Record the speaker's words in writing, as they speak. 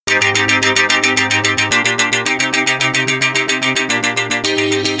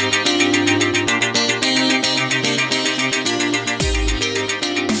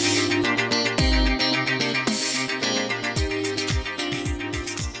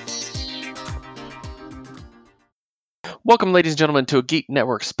Welcome, ladies and gentlemen, to a Geek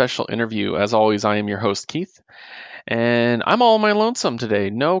Network special interview. As always, I am your host, Keith, and I'm all on my lonesome today.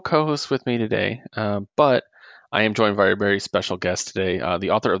 No co-host with me today, but I am joined by a very special guest today,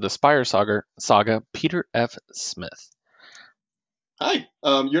 the author of the Spire Saga, Peter F. Smith. Hi.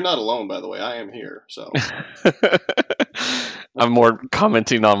 You're not alone, by the way. I am here. So I'm more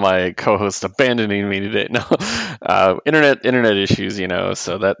commenting on my co-host abandoning me today. No, internet issues,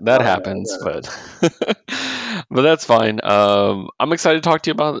 so that happens, yeah. but that's fine. I'm excited to talk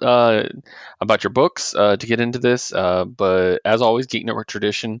to you about your books, to get into this. But as always, Geek Network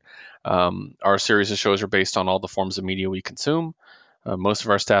tradition, our series of shows are based on all the forms of media we consume. Most of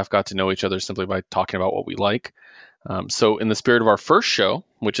our staff got to know each other simply by talking about what we like. So, in the spirit of our first show,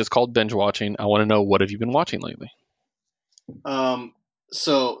 which is called Binge Watching, I want to know, what have you been watching lately?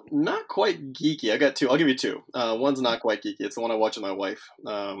 So not quite geeky. I got two. I'll give you two. One's not quite geeky. It's the one I watch with my wife.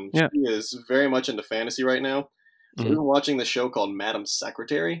 Yeah. She is very much into fantasy right now. So we've been watching this show called Madam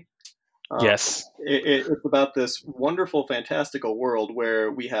Secretary. Yes. It's about this wonderful, fantastical world where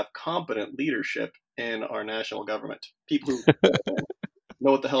we have competent leadership in our national government. People who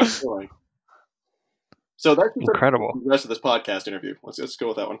know what the hell they're doing. So that's incredible. The rest of this podcast interview. Let's go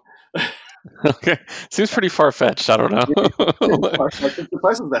with that one. Okay, seems pretty far-fetched. I don't know. It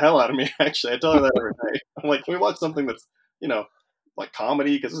depresses the hell out of me, actually. I tell her that every day. I'm like, can we watch something that's, like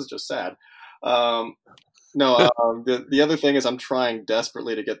comedy? Because this is just sad. The other thing is I'm trying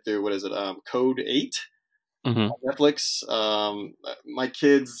desperately to get through, what is it, Code 8 on Netflix. My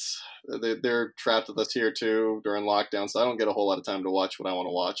kids, they're trapped with us here, too, during lockdown, so I don't get a whole lot of time to watch what I want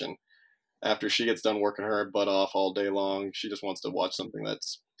to watch. And after she gets done working her butt off all day long, she just wants to watch something that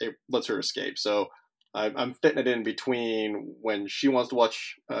lets her escape. So I'm fitting it in between when she wants to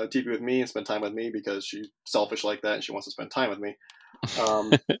watch TV with me and spend time with me because she's selfish like that and she wants to spend time with me.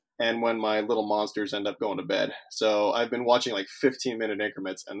 And when my little monsters end up going to bed. So I've been watching like 15-minute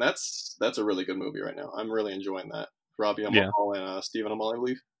increments, and that's a really good movie right now. I'm really enjoying that. Robbie Amal and Stephen Amal, I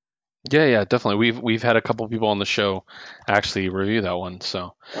believe. Yeah, definitely. We've had a couple people on the show actually review that one,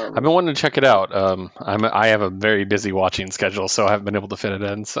 so I've been wanting to check it out. I have a very busy watching schedule, so I haven't been able to fit it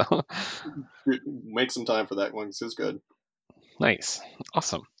in. So make some time for that one. This is good. Nice,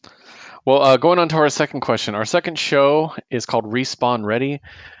 awesome. Well, going on to our second question. Our second show is called Respawn Ready.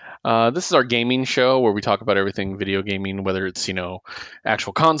 This is our gaming show where we talk about everything video gaming, whether it's,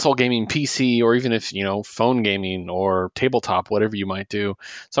 actual console gaming, PC, or even if, phone gaming or tabletop, whatever you might do.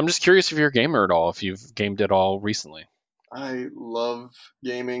 So I'm just curious if you're a gamer at all, if you've gamed at all recently. I love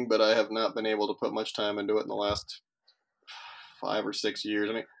gaming, but I have not been able to put much time into it in the last 5 or 6 years.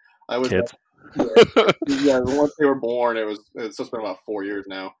 I mean, I was Kids. Once they were born, it's just been about 4 years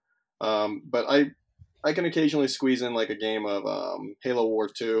now. But I can occasionally squeeze in like a game of Halo War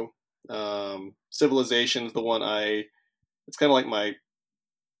 2. Civilization's the one it's kind of like my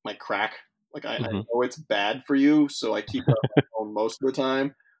crack. Like I know it's bad for you, so I keep it on my phone most of the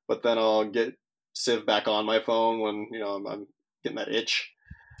time. But then I'll get Civ back on my phone when I'm getting that itch.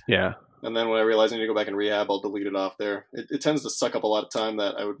 Yeah. And then when I realize I need to go back and rehab, I'll delete it off there. It tends to suck up a lot of time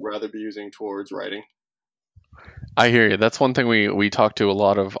that I would rather be using towards writing. I hear you. That's one thing we talk to a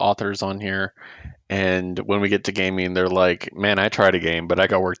lot of authors on here. And when we get to gaming, they're like, "Man, I tried a game, but I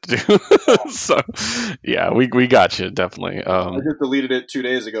got work to do." So, yeah, we got you, definitely. I just deleted it 2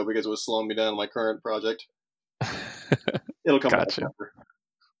 days ago because it was slowing me down on my current project. It'll come back.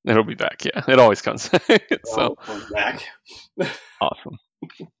 It'll be back. Yeah, it always comes. So it comes back. Awesome.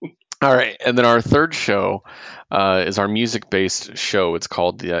 All right, and then our third show is our music-based show. It's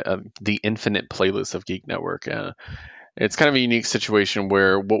called the Infinite Playlist of Geek Network. It's kind of a unique situation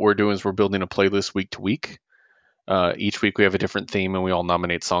where what we're doing is we're building a playlist week to week. Each week we have a different theme, and we all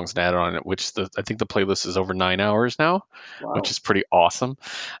nominate songs and add on it. I think the playlist is over 9 hours now, which is pretty awesome.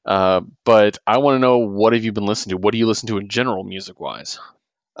 But I want to know, what have you been listening to? What do you listen to in general, music-wise?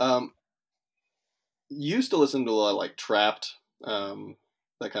 Used to listen to a lot of like Trapped,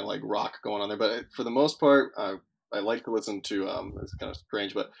 that kind of like rock going on there. But for the most part, I like to listen to it's kind of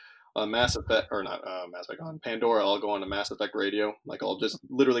strange, but Mass Effect, or not Mass Effect, on Pandora, I'll go on to Mass Effect Radio. Like I'll just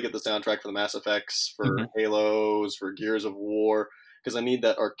literally get the soundtrack for the Mass Effects, for Halos, for Gears of War, because I need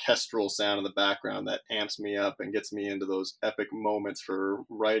that orchestral sound in the background that amps me up and gets me into those epic moments for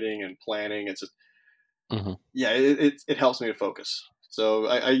writing and planning. It's just, it helps me to focus. So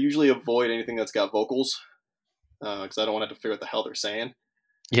I usually avoid anything that's got vocals, because I don't want to have to figure out the hell they're saying.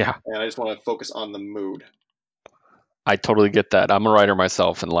 Yeah, and I just want to focus on the mood. I totally get that. I'm a writer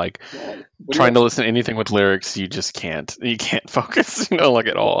myself, and like Yeah. What do you trying write? to listen to anything with lyrics, you just can't. You can't focus, like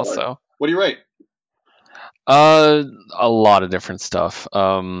at all. So, What do you write? uh, a lot of different stuff.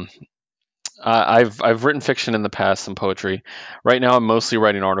 I've written fiction in the past, some poetry. Right now, I'm mostly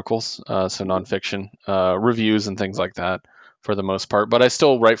writing articles, so nonfiction, reviews, and things like that for the most part. But I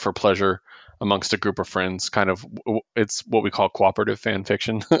still write for pleasure amongst a group of friends. Kind of, it's what we call cooperative fan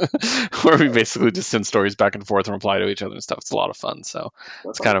fiction, where we basically just send stories back and forth and reply to each other and stuff. It's a lot of fun. So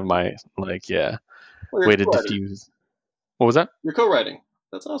That's it's kind of awesome. my like, yeah, Well, you're way to co-writing. diffuse. What was that? You're co-writing.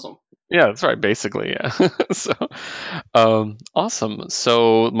 That's awesome. Yeah, that's right. Basically, yeah. So, awesome.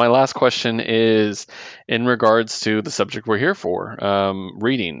 So, my last question is in regards to the subject we're here for,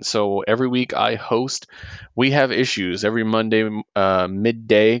 reading. So, every week I host We Have Issues. Every Monday,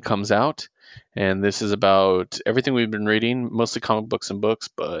 midday comes out. And this is about everything we've been reading, mostly comic books and books,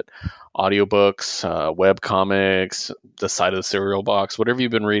 but audiobooks, web comics, the side of the cereal box, whatever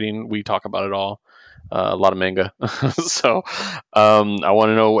you've been reading, we talk about it all. A lot of manga. So, I want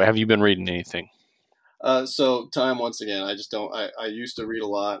to know, have you been reading anything? So time once again, I just don't. I used to read a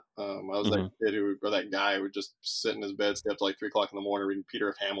lot. I was that Hmm. kid who, or that guy who would just sit in his bed, stay up to like 3 o'clock in the morning reading Peter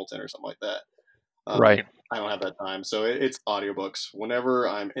of Hamilton or something like that. Um, Right. I don't have that time, so it's audiobooks. Whenever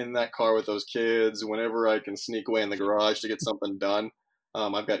I'm in that car with those kids, whenever I can sneak away in the garage to get something done,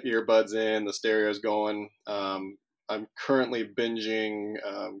 I've got earbuds in, the stereo's going. I'm currently binging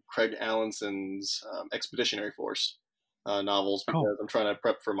Craig Allison's Expeditionary Force novels Oh, because I'm trying to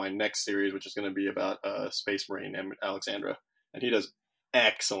prep for my next series, which is going to be about Space Marine Alexandra, and he does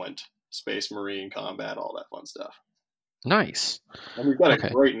excellent Space Marine combat, all that fun stuff. nice. And he's got a Okay.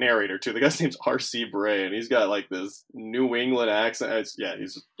 great narrator too. The guy's name's R.C. Bray, and he's got like this New England accent. Yeah.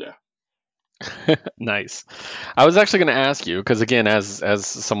 Nice. I was actually going to ask you because, again, as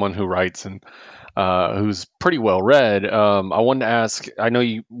someone who writes and who's pretty well read, I wanted to ask. I know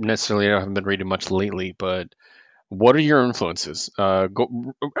you necessarily haven't been reading much lately, but what are your influences?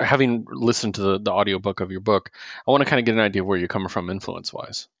 Having listened to the audiobook of your book, I want to kind of get an idea of where you're coming from influence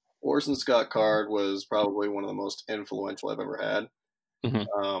wise. Orson Scott Card was probably one of the most influential I've ever had.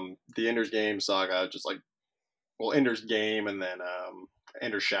 Hmm. The Ender's Game saga, just like Ender's Game and then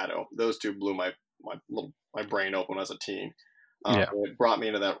Ender's Shadow. Those two blew my brain open when I was a teen. Yeah. It brought me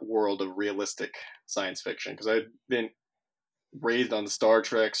into that world of realistic science fiction because I'd been raised on Star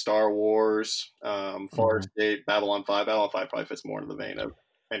Trek, Star Wars, Hmm. Forest Gate, Babylon 5. Babylon 5 probably fits more into the vein of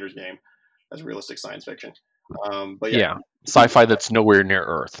Ender's Game as realistic science fiction. But yeah, Yeah. keep Sci-fi that's nowhere near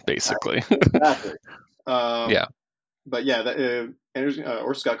Earth, basically. exactly. Um, Yeah. but yeah,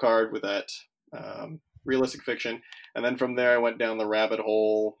 or Scott Card with that realistic fiction, and then from there I went down the rabbit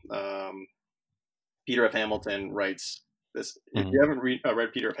hole. Peter F. Hamilton writes this. If Hmm. you haven't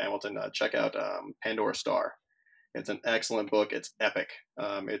read Peter F. Hamilton, check out Pandora Star. It's an excellent book. It's epic.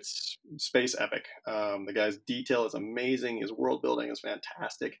 It's space epic. The guy's detail is amazing. His world building is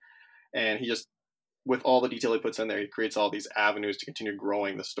fantastic, and he just with all the detail he puts in there, he creates all these avenues to continue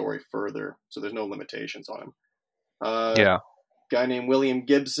growing the story further. So there's no limitations on him. Yeah. Guy named William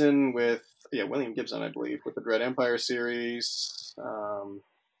Gibson William Gibson, I believe, with the Dread Empire series.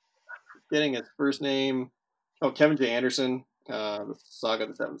 Getting his first name. Oh, Kevin J. Anderson, the Saga of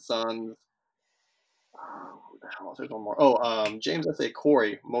the Seven Sons. Who the hell else? There's one more. Oh, James S. A.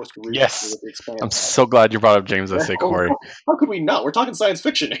 Corey, most recently Yes. with the Expanse I'm novel. so glad you brought up James Yeah. S. A. Corey. How could we not? We're talking science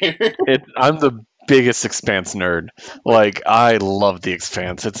fiction here. I'm the biggest Expanse nerd. But Like, I love the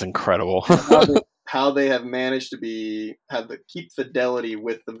Expanse. It's incredible. and how they have managed to keep fidelity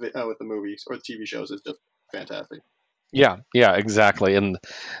with the movies or the TV shows is just fantastic. Yeah, yeah, exactly. And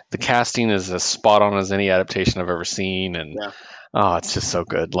the casting is as spot on as any adaptation I've ever seen. And Yeah. oh, it's just so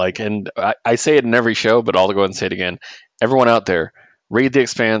good. Like, and I say it in every show, but I'll go ahead and say it again. Everyone out there, read The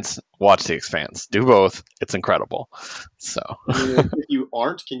Expanse, watch The Expanse. Do both. It's incredible. So, I mean, if you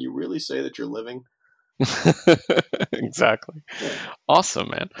aren't, can you really say that you're living? exactly. Yeah. Awesome,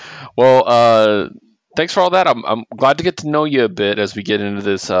 man. Well, thanks for all that. I'm glad to get to know you a bit as we get into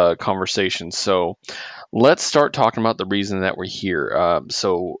this conversation. So, let's start talking about the reason that we're here.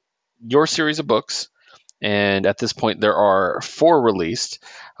 So, your series of books, and at this point, there are four released.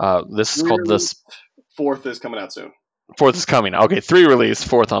 This is called Re-release. Fourth is coming out soon. fourth is coming. Okay, three released,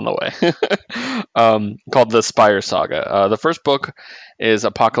 fourth on the way. Called the Spire Saga. The first book is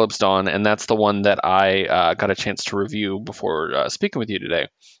Apocalypse Dawn, and that's the one that I got a chance to review before speaking with you today.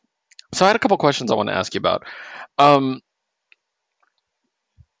 So I had a couple questions I want to ask you about. Um,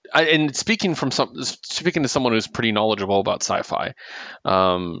 and speaking to someone who's pretty knowledgeable about sci-fi,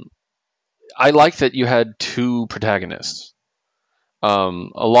 um, I like that you had two protagonists.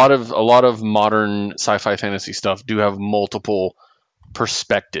 A lot of modern sci-fi fantasy stuff do have multiple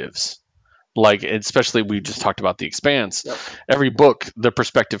perspectives. Like especially we just talked about the Expanse. Yep. Every book, the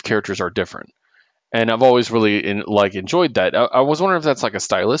perspective characters are different, and I've always really enjoyed that. I was wondering if that's like a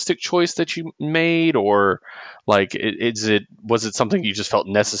stylistic choice that you made, or like was it something you just felt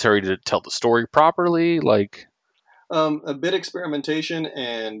necessary to tell the story properly? Like, A bit experimentation,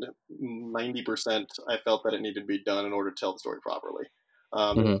 and 90% I felt that it needed to be done in order to tell the story properly.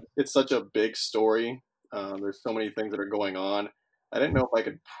 hmm It's such a big story. There's so many things that are going on. I didn't know if I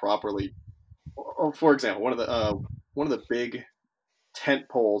could properly. Oh, for example, one of the big tent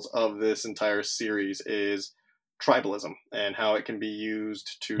poles of this entire series is tribalism and how it can be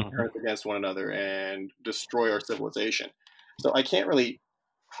used to hmm turn us against one another and destroy our civilization. So I can't really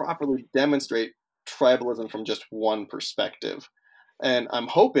properly demonstrate tribalism from just one perspective. And I'm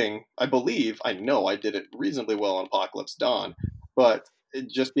hoping, I believe, I know I did it reasonably well on Apocalypse Dawn, but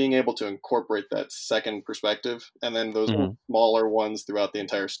just being able to incorporate that second perspective and then those hmm smaller ones throughout the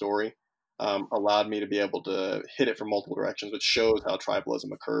entire story allowed me to be able to hit it from multiple directions, which shows how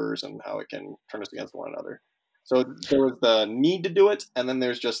tribalism occurs and how it can turn us against one another. So there was the need to do it, and then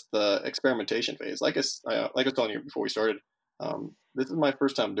there's just the experimentation phase. Like I was telling you before we started, this is my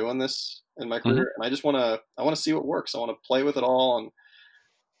first time doing this in my hmm career, and I want to see what works. I want to play with it all and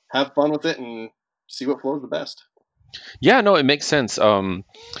have fun with it and see what flows the best. Yeah, no, it makes sense.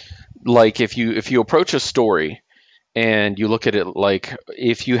 Like if you approach a story and you look at it like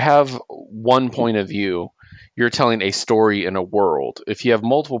if you have one point of view, you're telling a story in a world. If you have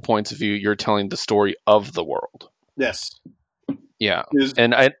multiple points of view, you're telling the story of the world. Yes, Yeah, it is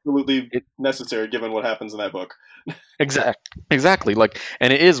and I absolutely it, necessary given what happens in that book. exactly like,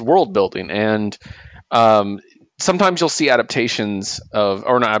 and it is world building, and um, sometimes you'll see adaptations of,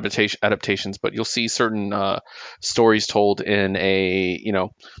 or not adaptations, but you'll see certain stories told in a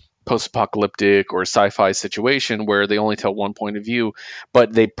post-apocalyptic or sci-fi situation where they only tell one point of view,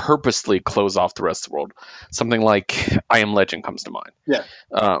 but they purposely close off the rest of the world. Something like I Am Legend comes to mind. Yeah,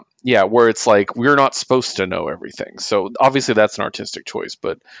 Yeah, where it's like we're not supposed to know everything. So obviously that's an artistic choice,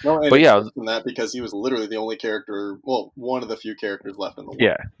 no, and but it's yeah, worse than that because he was literally the only character, well, one of the few characters left in the world.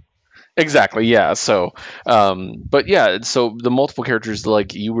 yeah, exactly, yeah. So, but yeah, so the multiple characters,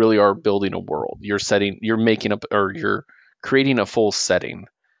 like you really are building a world. You're making up, or you're creating a full setting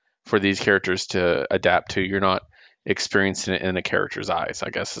for these characters to adapt to. You're not experiencing it in a character's eyes, I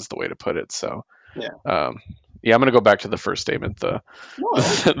guess is the way to put it. So, Yeah, um, yeah, I'm gonna go back to the first statement. The no, I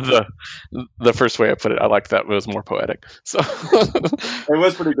like it. the the first way I put it, I like that. It was more poetic. So, It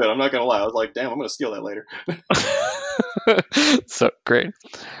was pretty good. I'm not gonna lie. I was like, damn, I'm gonna steal that later. so great,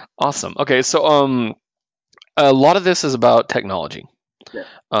 awesome. Okay, so a lot of this is about technology, Yeah,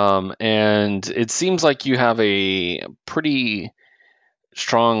 and it seems like you have a pretty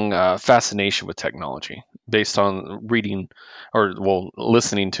strong fascination with technology based on reading, or well,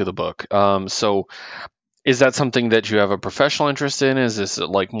 listening to the book. So is that something that you have a professional interest in? Is this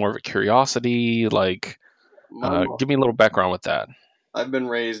like more of a curiosity? Like, my give me a little background with that. I've been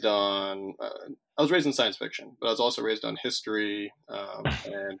raised on. I was raised in science fiction, but I was also raised on history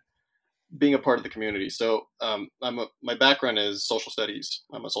and being a part of the community. So my background is social studies.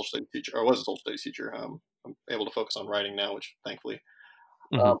 I'm a social studies teacher, or was a social studies teacher. I'm able to focus on writing now, which thankfully.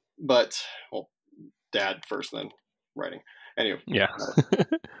 Hmm But well, dad first, then writing. Anyway, Yeah.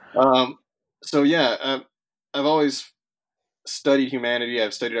 um, so yeah, I've always studied humanity.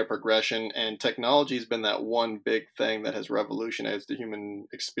 I've studied our progression, and technology has been that one big thing that has revolutionized the human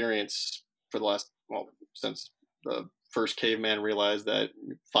experience for the last, well, since the first caveman realized that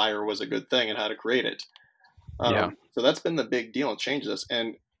fire was a good thing and how to create it. Yeah. So that's been the big deal and changes us.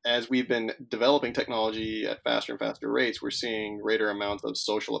 And as we've been developing technology at faster and faster rates, we're seeing greater amounts of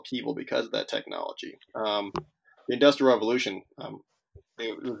social upheaval because of that technology. The Industrial Revolution,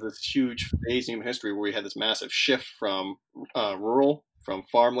 it was this huge phase in human history where we had this massive shift from from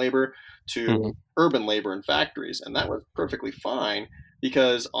farm labor hmm to urban labor in factories. And that was perfectly fine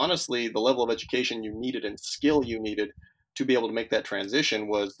because honestly, the level of education you needed and skill you needed to be able to make that transition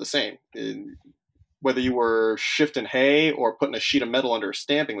was the same. Whether you were shifting hay or putting a sheet of metal under a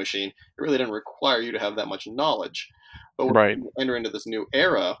stamping machine, it really didn't require you to have that much knowledge. But we're Right. going to enter into this new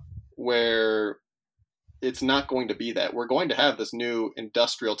era where it's not going to be that. We're going to have this new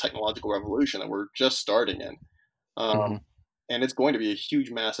industrial technological revolution that we're just starting in. Um, hmm and it's going to be a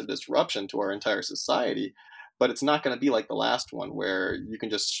huge, massive disruption to our entire society. But it's not going to be like the last one where you can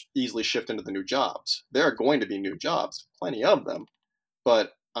just easily shift into the new jobs. There are going to be new jobs, plenty of them.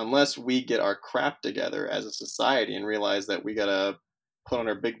 But unless we get our crap together as a society and realize that we got to put on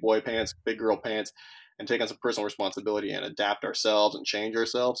our big boy pants, big girl pants, and take on some personal responsibility and adapt ourselves and change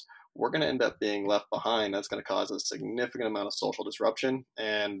ourselves, we're going to end up being left behind. That's going to cause a significant amount of social disruption,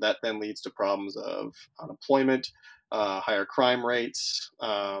 and that then leads to problems of unemployment, higher crime rates.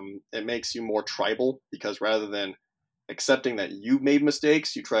 It makes you more tribal because rather than accepting that you made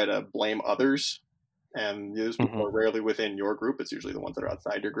mistakes, you try to blame others. And those people are rarely within your group. It's usually the ones that are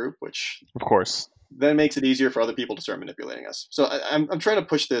outside your group, which of course then makes it easier for other people to start manipulating us. So I'm trying to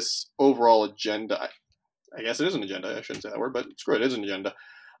push this overall agenda. I guess it is an agenda. I shouldn't say that word, but screw it, it is an agenda.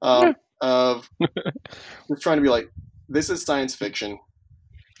 Yeah. Of just trying to be like, this is science fiction.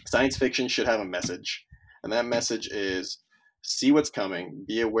 Science fiction should have a message. And that message is see what's coming,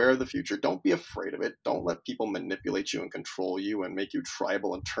 be aware of the future, don't be afraid of it, don't let people manipulate you and control you and make you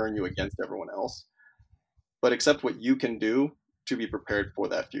tribal and turn you against everyone else, but accept what you can do to be prepared for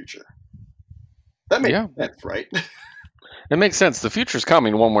that future. That makes sense, right? It makes sense. The future's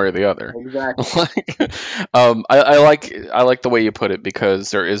coming one way or the other. Exactly. I like the way you put it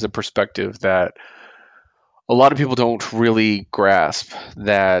because there is a perspective that a lot of people don't really grasp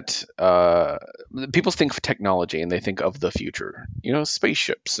that people think of technology and they think of the future, you know,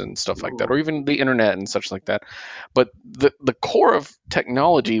 spaceships and stuff like that, or even the internet and such like that. But the core of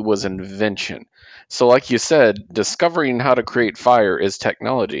technology was invention. So, like you said, discovering how to create fire is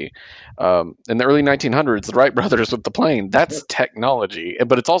technology. In the early 1900s, the Wright brothers with the plane, that's technology,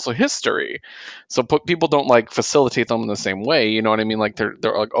 but it's also history. So people don't like facilitate them in the same way. You know what I mean? Like they're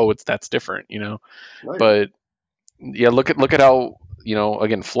like, oh, that's different, you know. But yeah, look at how, you know,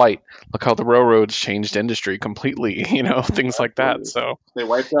 again, flight. Look how the railroads changed industry completely. You know, things like that. So they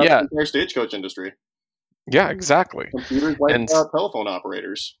wiped out yeah, the entire stagecoach industry. yeah, exactly. Computers wiped And out telephone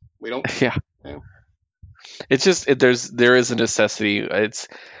operators. We don't. yeah, Yeah. it's just there is a necessity.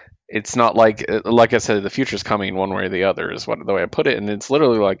 It's not like I said, the future's coming one way or the other is what the way I put it, and it's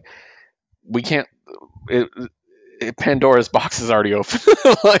literally like we can't. Pandora's box is already open.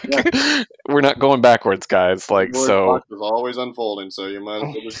 Like we're not going backwards, guys. Like Pandora's so. box is always unfolding, so you might as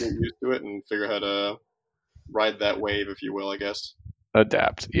well just get used to it and figure how to ride that wave, if you will. I guess.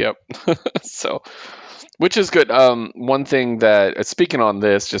 Adapt. Yep. So, which is good. One thing that speaking on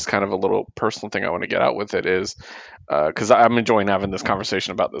this, just kind of a little personal thing I want to get out with it is because I'm enjoying having this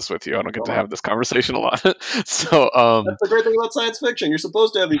conversation about this with you. I don't get to have this conversation a lot. So, That's the great thing about science fiction. You're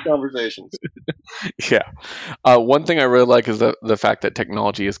supposed to have these conversations. yeah. One thing I really like is the fact that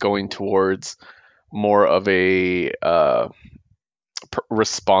technology is going towards more of a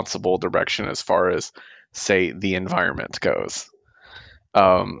responsible direction as far as, say, the environment goes.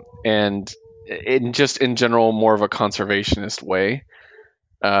 And in general, more of a conservationist way,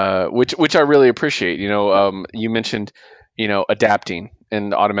 which I really appreciate. You know, you mentioned, you know, adapting,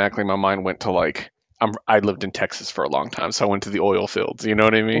 and automatically my mind went to like I lived in Texas for a long time, so I went to the oil fields. You know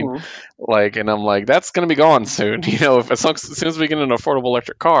what I mean? Mm-hmm. Like, and I'm like, that's gonna be gone soon. You know, if as soon as we get an affordable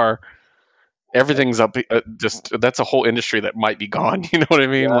electric car, everything's up. Just that's a whole industry that might be gone. You know what I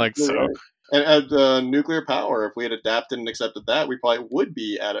mean? Yeah, Like, absolutely so right. And nuclear power, if we had adapted and accepted that, we probably would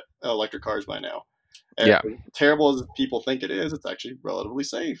be at electric cars by now. As yeah, terrible as people think it is, it's actually relatively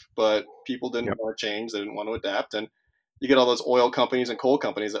safe. But people didn't yep. want to change; they didn't want to adapt, and you get all those oil companies and coal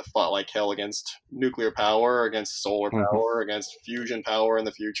companies that fought like hell against nuclear power, against solar Hmm. power, against fusion power in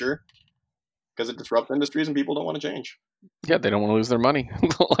the future because it disrupts industries and people don't want to change. Yeah, they don't want to lose their money.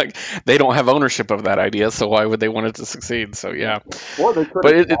 Like they don't have ownership of that idea, so why would they want it to succeed? So yeah, Or they could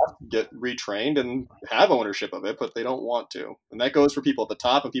but it get retrained and have ownership of it, but they don't want to. And that goes for people at the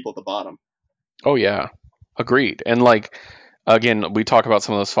top and people at the bottom. oh yeah, agreed. And like again, we talk about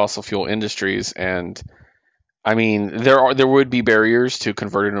some of those fossil fuel industries, and I mean there would be barriers to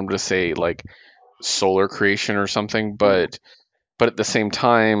converting them to say like solar creation or something, but at the same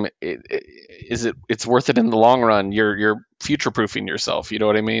time, it's worth it in the long run. You're future proofing yourself. You know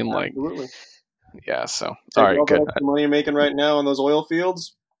what I mean? Like Absolutely. yeah. So all Take right, all that good. extra money you're making right now in those oil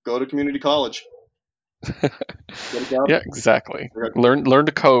fields, go to community college. Get a job. Yeah, exactly. Learn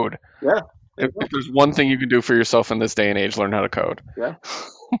to code. Yeah. There you If go. there's one thing you can do for yourself in this day and age, learn how to code. Yeah.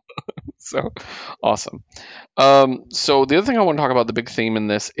 So awesome. So the other thing I want to talk about, the big theme in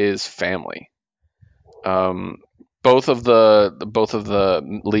this is family. Um, both of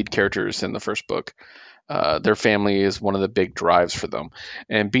the lead characters in the first book, their family is one of the big drives for them.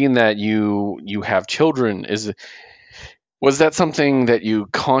 And being that you have children, was that something that you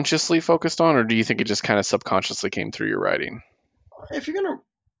consciously focused on, or do you think it just kind of subconsciously came through your writing? If you're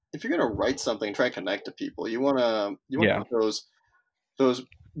gonna write something, try to connect to people. You want to Yeah. have those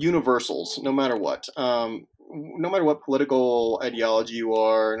universals, no matter what. No matter what political ideology you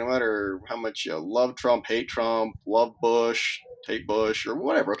are, no matter how much you love Trump, hate Trump, love Bush, hate Bush, or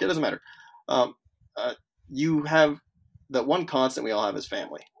whatever. Okay, it doesn't matter. Um, you have that one constant we all have is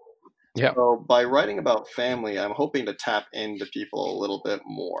family. Yeah. So by writing about family, I'm hoping to tap into people a little bit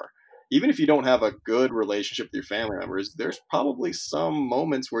more. Even if you don't have a good relationship with your family members, there's probably some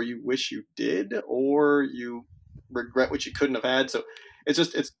moments where you wish you did, or you regret what you couldn't have had. So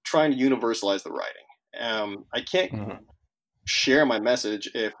it's trying to universalize the writing. I can't share my message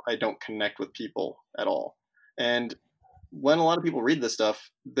if I don't connect with people at all. And when a lot of people read this stuff,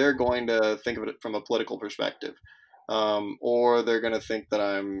 they're going to think of it from a political perspective. Or they're going to think that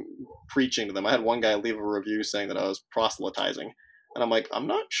I'm preaching to them. I had one guy leave a review saying that I was proselytizing. And I'm like, I'm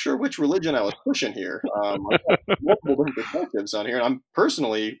not sure which religion I was pushing here. I've got multiple different perspectives on here. And I'm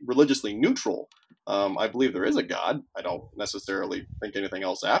personally religiously neutral. I believe there is a God. I don't necessarily think anything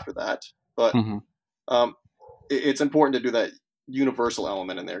else after that. But it's important to do that universal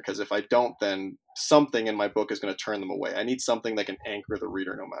element in there, because if I don't, then something in my book is going to turn them away. I need something that can anchor the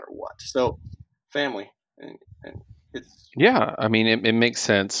reader no matter what. So, family, and it's I mean, it makes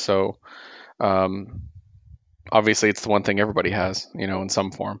sense. So, obviously, it's the one thing everybody has, in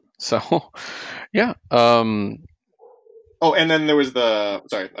some form. So, yeah. Oh, and then there was the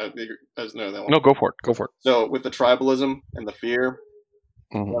no that one. No, go for it. Go for it. So with the tribalism and the fear,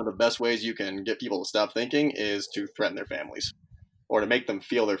 one of the best ways you can get people to stop thinking is to threaten their families, or to make them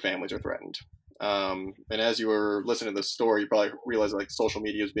feel their families are threatened. And as you were listening to this story, you probably realized like social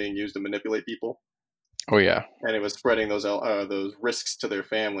media is being used to manipulate people. Oh yeah. And it was spreading those risks to their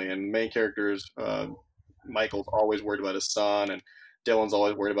family. And main characters, Michael's always worried about his son, and Dylan's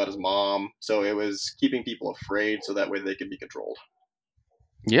always worried about his mom. So it was keeping people afraid, so that way they could be controlled.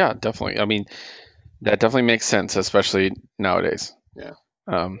 Yeah, definitely. I mean, that definitely makes sense, especially nowadays. Yeah.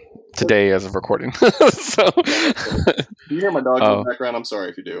 Today, as of recording. So. Do you hear my dog in the background? I'm sorry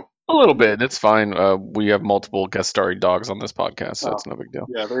if you do. A little bit. It's fine. We have multiple guest starring dogs on this podcast, so it's no big deal.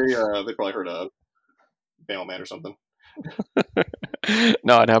 Yeah, they probably heard a mailman or something.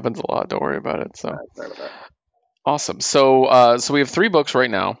 No, it happens a lot. Don't worry about it. So sorry about that. Awesome. So we have 3 books right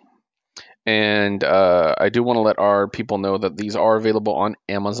now, and I do want to let our people know that these are available on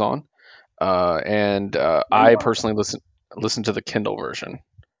Amazon, and I personally listen to the Kindle version.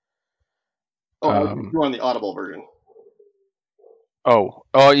 You're on the Audible version. Oh,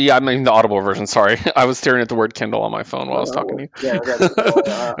 yeah, I mean the Audible version. Sorry, I was staring at the word Kindle on my phone while I was talking to you.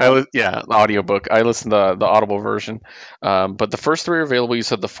 The audiobook. I listened to the Audible version, but the first 3 are available. You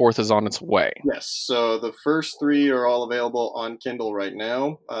said the 4th is on its way. Yes, so the first 3 are all available on Kindle right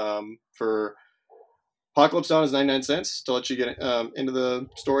now. For Apocalypse Dawn is 99 cents to let you get into the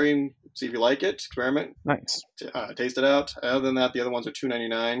story and see if you like it, experiment. Nice. Taste it out. Other than that, the other ones are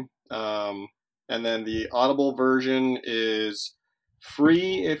 $2.99. And then the Audible version is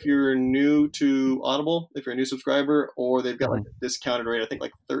free if you're new to Audible, if you're a new subscriber, or they've got like a discounted rate, I think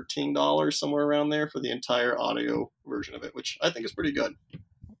like $13 somewhere around there for the entire audio version of it, which I think is pretty good.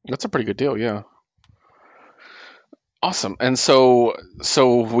 That's a pretty good deal, yeah. Awesome. And so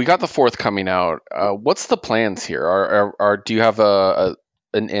we got the 4th coming out. What's the plans here? Do you have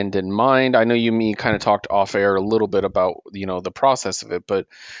an end in mind? I know me kind of talked off air a little bit about the process of it, but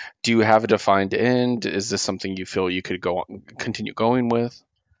do you have a defined end? Is this something you feel you could continue going with?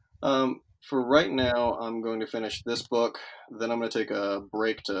 For right now, I'm going to finish this book. Then I'm going to take a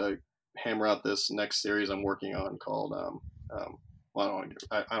break to hammer out this next series I'm working on called. Well,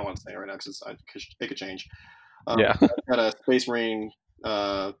 I don't want to say it right now because it could change. Yeah. I've got a Space Marine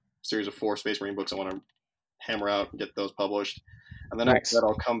series of 4 Space Marine books I want to hammer out and get those published. And then after that,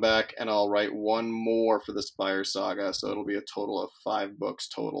 I'll come back and I'll write one more for the Spire Saga. So it'll be a total of 5 books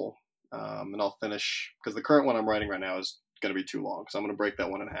total. And I'll finish, because the current one I'm writing right now is going to be too long. So I'm going to break that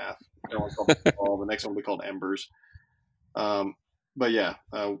one in half. The next one will be called Embers. But yeah,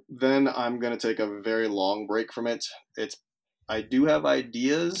 then I'm going to take a very long break from it. I do have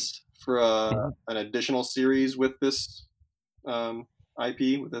ideas for an additional series with this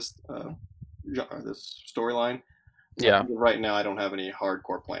IP, with this storyline. Yeah. Right now, I don't have any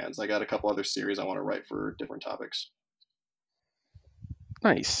hardcore plans. I got a couple other series I want to write for different topics.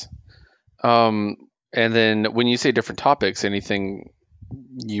 Nice. And then when you say different topics, anything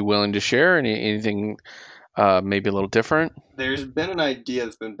you willing to share? Anything maybe a little different? There's been an idea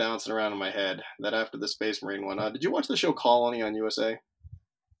that's been bouncing around in my head that after the Space Marine one, did you watch the show Colony on USA?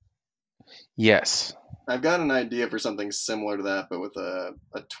 Yes. I've got an idea for something similar to that, but with a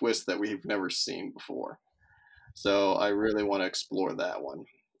twist that we've never seen before. So I really want to explore that one.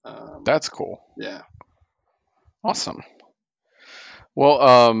 That's cool. Yeah. Awesome.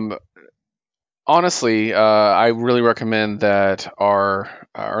 Well, honestly, I really recommend that our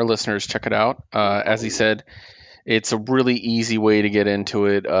listeners check it out. As he said, It's a really easy way to get into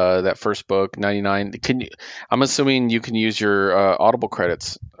it. That first book, 99. I'm assuming you can use your Audible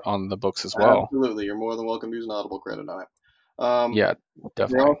credits on the books as well. Absolutely, you're more than welcome to use an Audible credit on it. Yeah, They're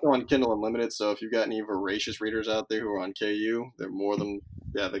definitely. also on Kindle Unlimited, so if you've got any voracious readers out there who are on KU, they're more than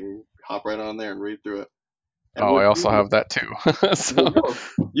they can hop right on there and read through it. And Oh, we're I also have that too. there you So go.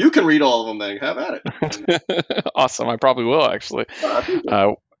 You can read all of them then. Have at it. awesome. I probably will actually. I appreciate it.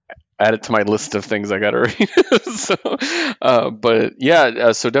 Uh, Add it to my list of things I got to read. So, but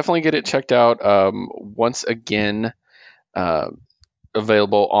yeah, so definitely get it checked out. Once again, uh,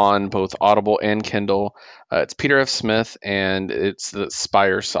 available on both Audible and Kindle. It's Peter F. Smith, and it's the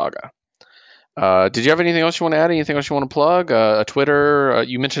Spire Saga. Did you have anything else you want to add? Anything else you want to plug? A Twitter?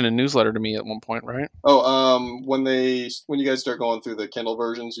 You mentioned a newsletter to me at one point, right? Oh, when you guys start going through the Kindle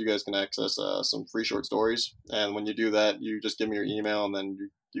versions, you guys can access some free short stories, and when you do that, you just give me your email, and then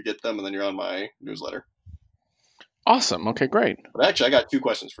you get them, and then you're on my newsletter. Awesome. Okay, great. But actually, I got two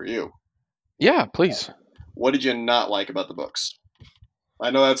questions for you. Yeah, please. What did you not like about the books? I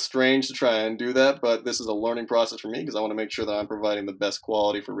know that's strange to try and do that, but this is a learning process for me because I want to make sure that I'm providing the best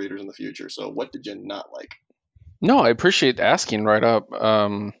quality for readers in the future. So, what did you not like? No, I appreciate asking right up.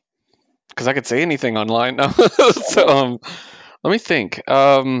 Because I could say anything online now. So, let me think.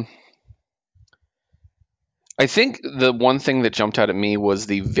 I think the one thing that jumped out at me was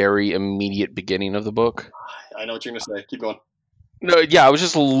the very immediate beginning of the book. I know what you're going to say. Keep going. No, yeah, I was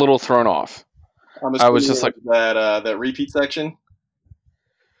just a little thrown off. I'm I was assuming just it like, was that repeat section.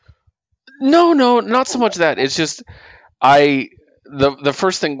 no, no, not so much that. It's just I the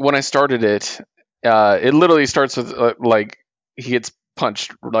first thing when I started it, it literally starts with like he gets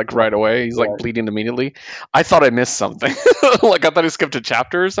punched like right away. He's like Right. bleeding immediately. I thought I missed something. Like I thought I skipped a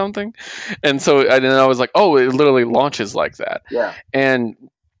chapter or something. And then I was like, oh, it literally launches like that. Yeah. And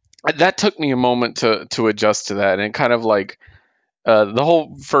that took me a moment to adjust to that. And it kind of like the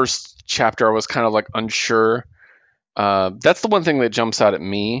whole first chapter, I was kind of like unsure. That's the one thing that jumps out at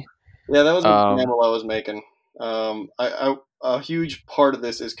me. Yeah, that was the Um, gamble I was making. A huge part of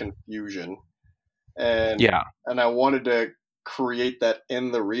this is confusion, and yeah. I wanted to create that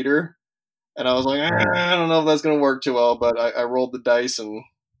in the reader, and I was like, I don't know if that's going to work too well, but I rolled the dice, and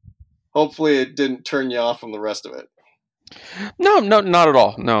hopefully it didn't turn you off from the rest of it. No, no, not at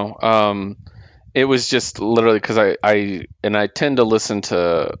all. No. It was just literally because I tend to listen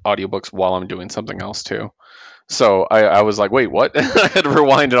to audiobooks while I'm doing something else too. So I was like, wait, what? I had to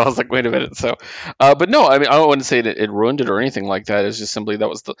rewind it. I was like, wait a minute. So, but no, I mean, I don't want to say that it ruined it or anything like that. It's just simply that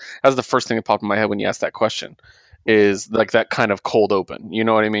was the first thing that popped in my head when you asked that question, is like that kind of cold open. You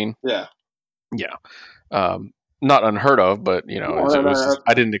know what I mean? Yeah. Yeah. Not unheard of, but No, it was just I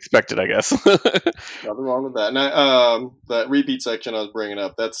that's didn't expect it, I guess. nothing wrong with that. And that repeat section I was bringing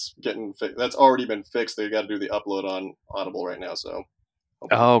up, that's already been fixed. They got to do the upload on Audible right now, so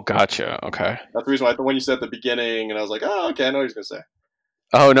hopefully. Oh, gotcha. Okay. That's the reason why when you said the beginning, and I was like, oh, okay, I know what he's gonna say.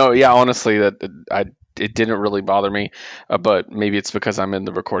 Oh no, yeah. Honestly, that I it didn't really bother me, but maybe it's because I'm in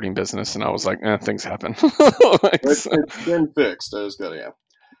the recording business, and I was like, things happen. Like, It's so- it's been fixed. I just got yeah.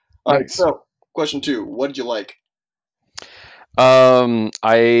 All right. nice. So, question two: what did you like?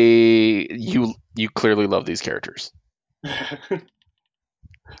 I you clearly love these characters.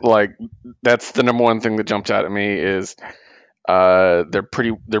 Like that's the number one thing that jumped out at me is they're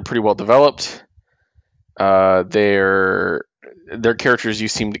pretty well developed. They're characters you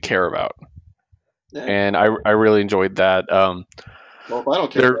seem to care about, Yeah. and I really enjoyed that. Well, if I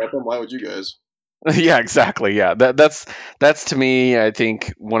don't care They're about them, why would you guys? yeah, exactly. Yeah, that's to me, I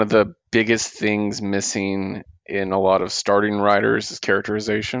think one of the biggest things missing in a lot of starting writers is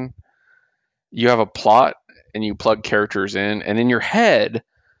characterization. You have a plot and you plug characters in, and in your head,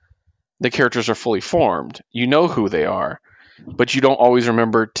 the characters are fully formed. You know who they are, but you don't always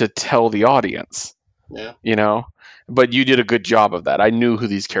remember to tell the audience. Yeah. You know, but you did a good job of that. I knew who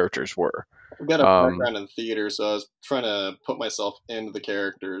these characters were. I've got a Um, background in theater, so I was trying to put myself into the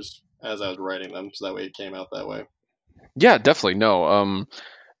characters as I was writing them, so that way it came out that way. yeah, definitely no.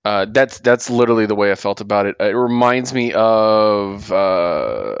 That's literally the way I felt about it. It reminds me of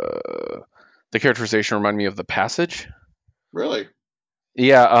the characterization reminded me of the passage. Really?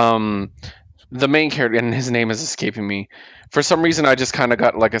 Yeah, the main character and his name is escaping me. For some reason, I just kind of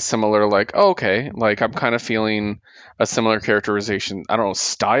got like a similar like oh, okay, like I'm kind of feeling a similar characterization. I don't know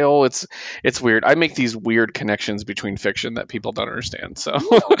style. It's weird. I make these weird connections between fiction that people don't understand. So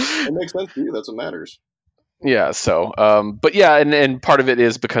Yeah. It makes sense to you. That's what matters. yeah, so but yeah, and part of it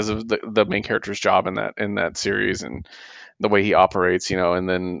is because of the main character's job in that series and the way he operates, and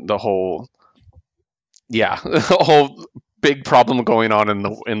then the whole yeah, the whole big problem going on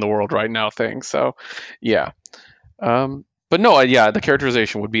in the world right now thing. So, yeah. But no, yeah, the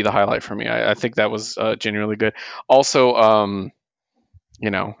characterization would be the highlight for me. I think that was genuinely good. Also,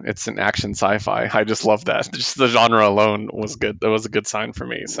 it's an action sci-fi. I just love that. Just the genre alone was good. That was a good sign for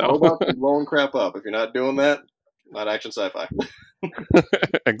me. So How about blowing crap up? If you're not doing that, not action sci-fi.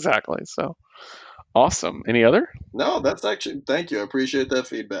 exactly. So awesome. Any other? No, that's actually. Thank you. I appreciate that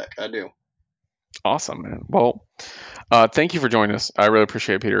feedback. I do. Awesome, man. Well, thank you for joining us. I really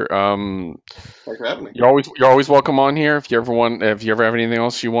appreciate it, Peter. Thanks for having me. You're always welcome on here. If you ever have anything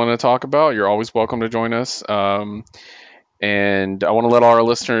else you want to talk about, you're always welcome to join us. And I want to let all our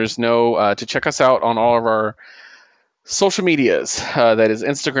listeners know to check us out on all of our social medias. That is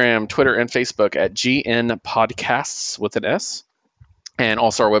Instagram, Twitter, and Facebook at GN Podcasts with an S. And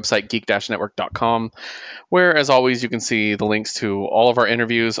also our website, geek-network.com, where, as always, you can see the links to all of our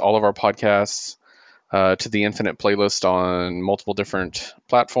interviews, all of our podcasts, to the Infinite playlist on multiple different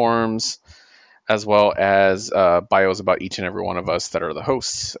platforms, as well as bios about each and every one of us that are the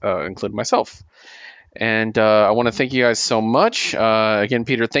hosts, including myself. And I want to thank you guys so much. Again,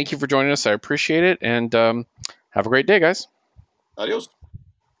 Peter, thank you for joining us. I appreciate it. And have a great day, guys. Adios.